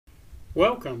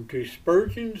Welcome to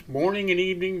Spurgeon's Morning and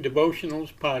Evening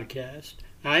Devotionals podcast.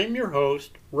 I am your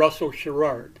host, Russell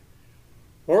Sherrard.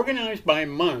 Organized by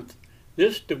month,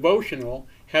 this devotional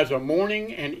has a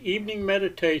morning and evening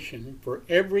meditation for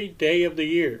every day of the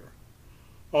year.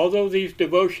 Although these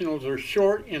devotionals are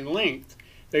short in length,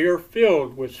 they are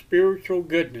filled with spiritual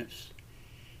goodness.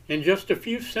 In just a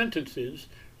few sentences,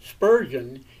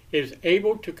 Spurgeon is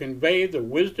able to convey the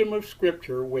wisdom of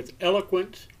Scripture with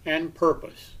eloquence and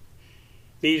purpose.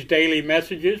 These daily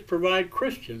messages provide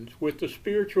Christians with the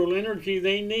spiritual energy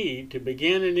they need to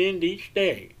begin and end each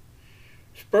day.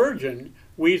 Spurgeon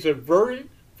weaves a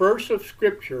verse of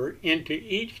Scripture into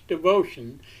each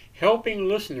devotion, helping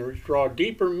listeners draw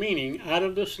deeper meaning out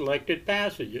of the selected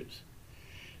passages.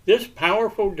 This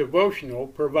powerful devotional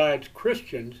provides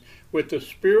Christians with the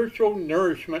spiritual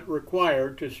nourishment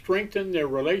required to strengthen their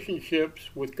relationships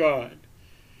with God.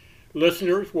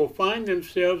 Listeners will find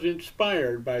themselves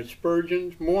inspired by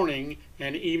Spurgeon's morning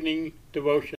and evening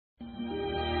devotion.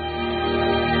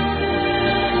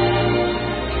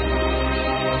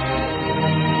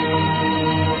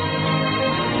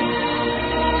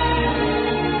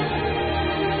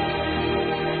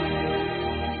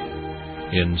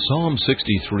 In Psalm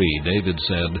 63, David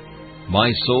said,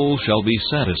 "My soul shall be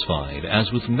satisfied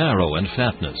as with marrow and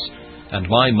fatness, and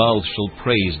my mouth shall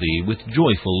praise thee with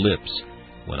joyful lips,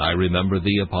 when I remember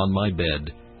thee upon my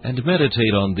bed, and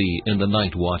meditate on thee in the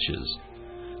night watches."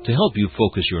 To help you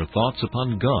focus your thoughts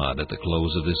upon God at the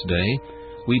close of this day,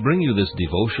 we bring you this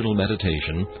devotional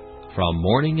meditation from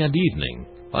Morning and Evening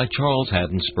by Charles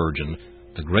Haddon Spurgeon,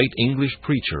 the great English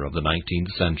preacher of the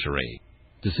 19th century.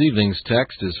 This evening's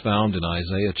text is found in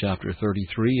Isaiah chapter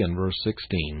 33 and verse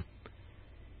 16.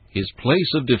 "His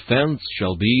place of defense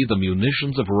shall be the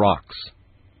munitions of rocks.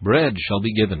 Bread shall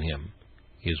be given him.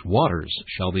 His waters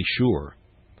shall be sure."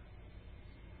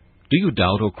 Do you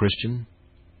doubt, O Christian?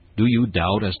 Do you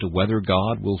doubt as to whether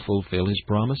God will fulfill His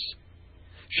promise?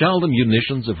 Shall the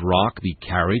munitions of rock be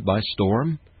carried by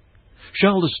storm?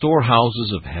 Shall the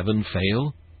storehouses of heaven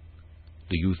fail?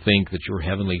 Do you think that your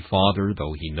heavenly Father,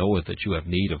 though He knoweth that you have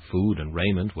need of food and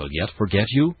raiment, will yet forget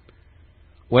you?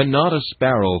 When not a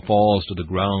sparrow falls to the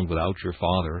ground without your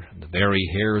Father, and the very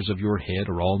hairs of your head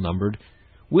are all numbered,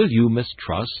 will you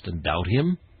mistrust and doubt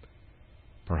Him?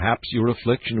 Perhaps your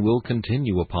affliction will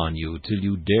continue upon you till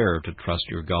you dare to trust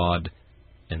your God,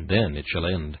 and then it shall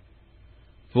end.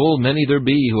 Full many there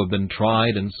be who have been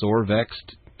tried and sore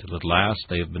vexed, till at last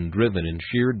they have been driven in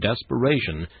sheer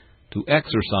desperation to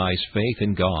exercise faith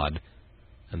in God,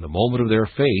 and the moment of their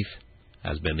faith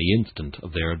has been the instant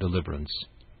of their deliverance.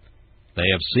 They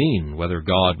have seen whether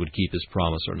God would keep His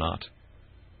promise or not.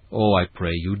 Oh, I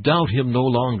pray you, doubt Him no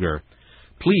longer.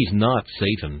 Please not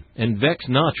Satan, and vex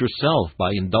not yourself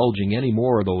by indulging any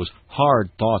more of those hard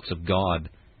thoughts of God.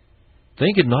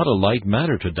 Think it not a light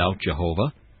matter to doubt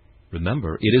Jehovah.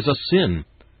 Remember, it is a sin,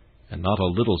 and not a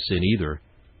little sin either,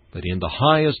 but in the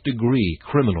highest degree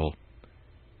criminal.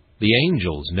 The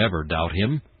angels never doubt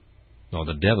Him, nor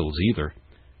the devils either.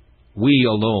 We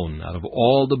alone, out of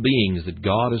all the beings that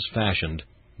God has fashioned,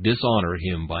 dishonor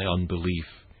Him by unbelief,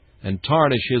 and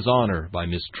tarnish His honor by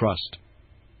mistrust.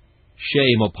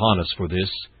 Shame upon us for this.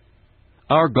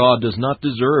 Our God does not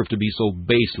deserve to be so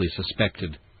basely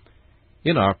suspected.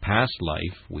 In our past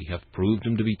life we have proved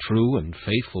Him to be true and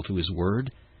faithful to His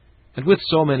word, and with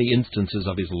so many instances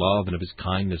of His love and of His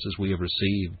kindness as we have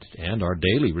received, and are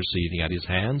daily receiving at His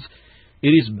hands, it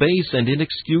is base and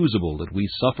inexcusable that we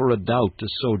suffer a doubt to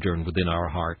sojourn within our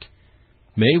heart.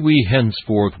 May we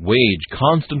henceforth wage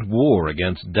constant war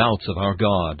against doubts of our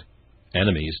God,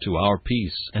 enemies to our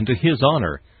peace and to His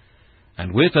honor,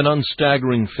 and with an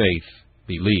unstaggering faith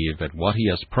believe that what He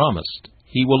has promised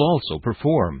He will also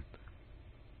perform.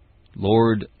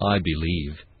 Lord, I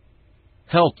believe.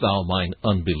 Help Thou mine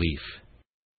unbelief.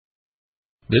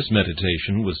 This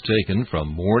meditation was taken from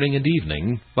Morning and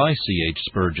Evening by C.H.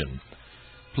 Spurgeon.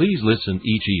 Please listen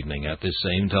each evening at this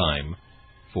same time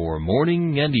for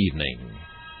Morning and Evening.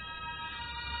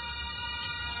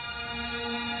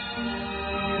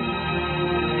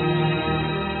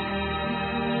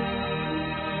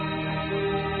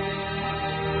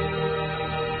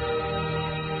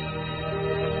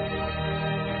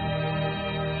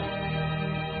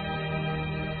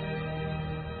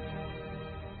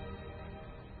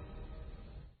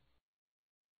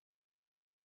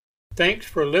 Thanks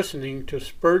for listening to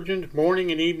Spurgeon's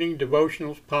Morning and Evening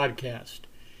Devotionals podcast.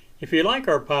 If you like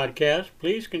our podcast,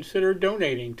 please consider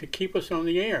donating to keep us on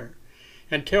the air,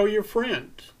 and tell your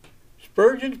friends.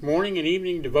 Spurgeon's Morning and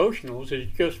Evening Devotionals is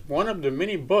just one of the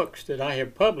many books that I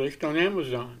have published on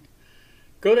Amazon.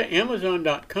 Go to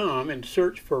Amazon.com and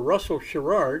search for Russell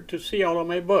Sherrard to see all of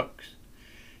my books.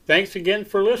 Thanks again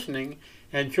for listening,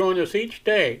 and join us each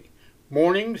day,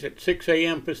 mornings at 6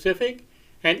 a.m. Pacific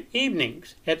and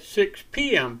evenings at 6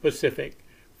 p.m. Pacific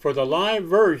for the live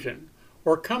version,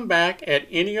 or come back at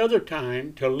any other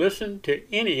time to listen to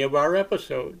any of our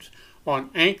episodes on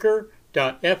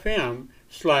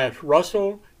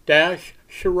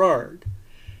anchor.fm/Russell-Sherrard.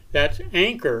 That's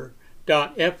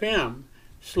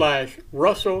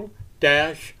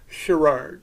anchor.fm/Russell-Sherrard.